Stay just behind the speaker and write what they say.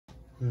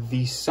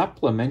The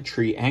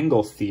supplementary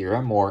angle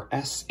theorem, or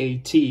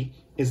SAT,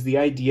 is the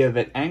idea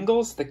that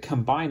angles that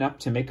combine up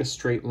to make a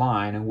straight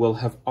line will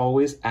have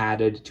always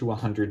added to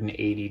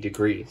 180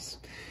 degrees.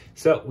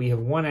 So we have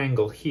one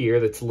angle here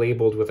that's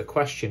labeled with a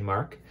question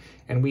mark,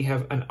 and we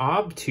have an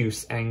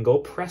obtuse angle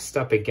pressed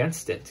up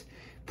against it.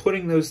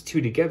 Putting those two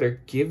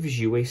together gives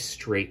you a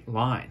straight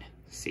line.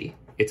 See,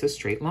 it's a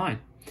straight line.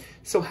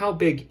 So how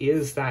big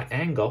is that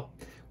angle?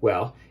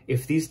 Well,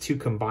 if these two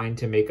combine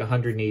to make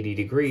 180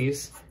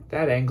 degrees,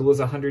 that angle is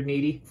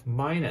 180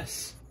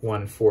 minus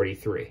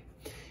 143.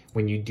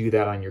 When you do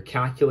that on your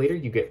calculator,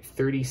 you get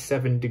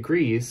 37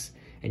 degrees,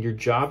 and your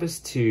job is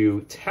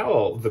to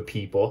tell the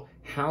people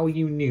how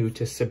you knew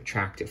to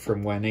subtract it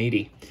from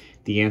 180.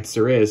 The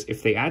answer is,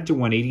 if they add to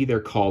 180, they're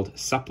called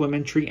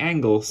supplementary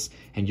angles,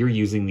 and you're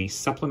using the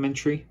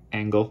supplementary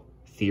angle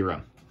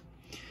theorem.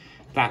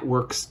 That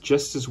works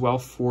just as well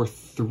for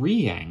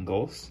 3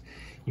 angles.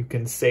 You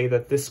can say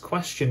that this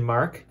question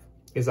mark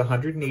is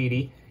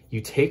 180, you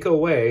take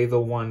away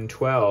the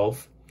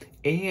 112,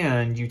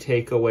 and you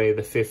take away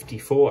the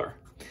 54.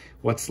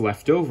 What's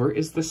left over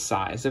is the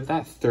size of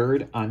that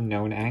third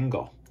unknown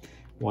angle.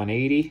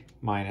 180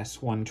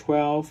 minus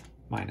 112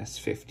 minus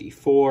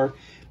 54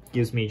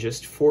 gives me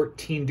just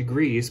 14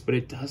 degrees, but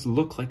it does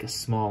look like a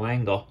small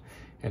angle.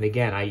 And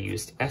again, I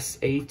used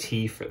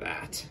SAT for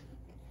that.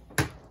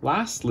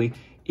 Lastly,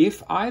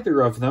 if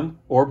either of them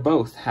or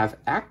both have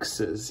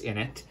x's in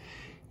it,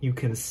 you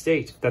can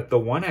state that the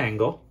one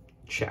angle,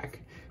 check,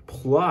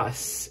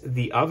 plus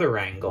the other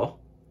angle,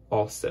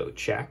 also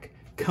check,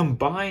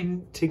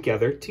 combine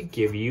together to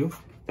give you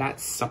that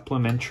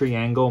supplementary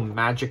angle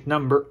magic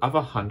number of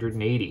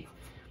 180.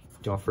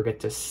 Don't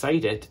forget to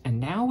cite it, and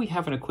now we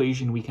have an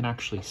equation we can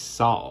actually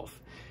solve.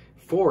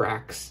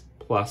 4x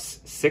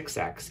plus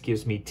 6x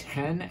gives me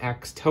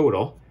 10x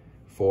total.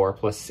 4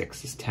 plus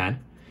 6 is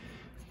 10.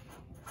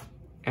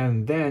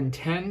 And then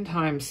 10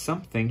 times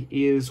something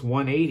is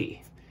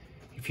 180.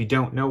 If you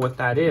don't know what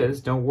that is,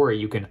 don't worry.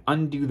 You can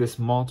undo this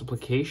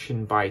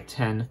multiplication by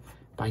 10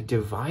 by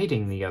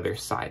dividing the other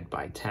side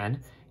by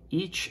 10.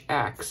 Each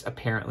x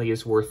apparently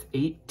is worth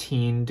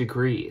 18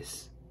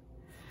 degrees.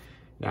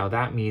 Now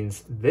that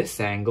means this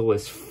angle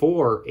is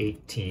 4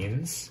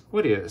 18s.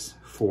 What is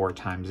 4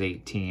 times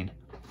 18?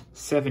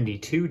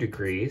 72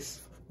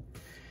 degrees.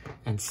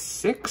 And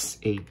 6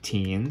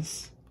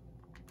 18s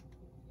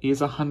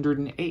is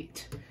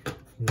 108.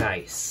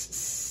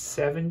 Nice.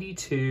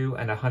 72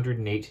 and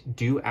 108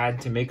 do add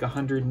to make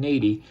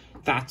 180.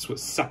 That's what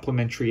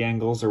supplementary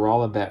angles are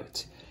all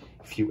about.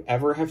 If you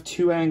ever have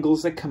two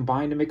angles that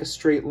combine to make a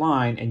straight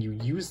line and you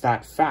use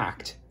that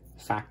fact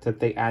that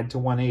they add to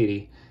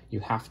 180, you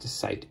have to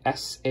cite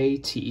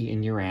SAT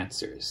in your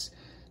answers.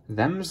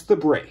 Them's the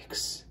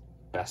breaks.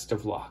 Best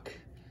of luck.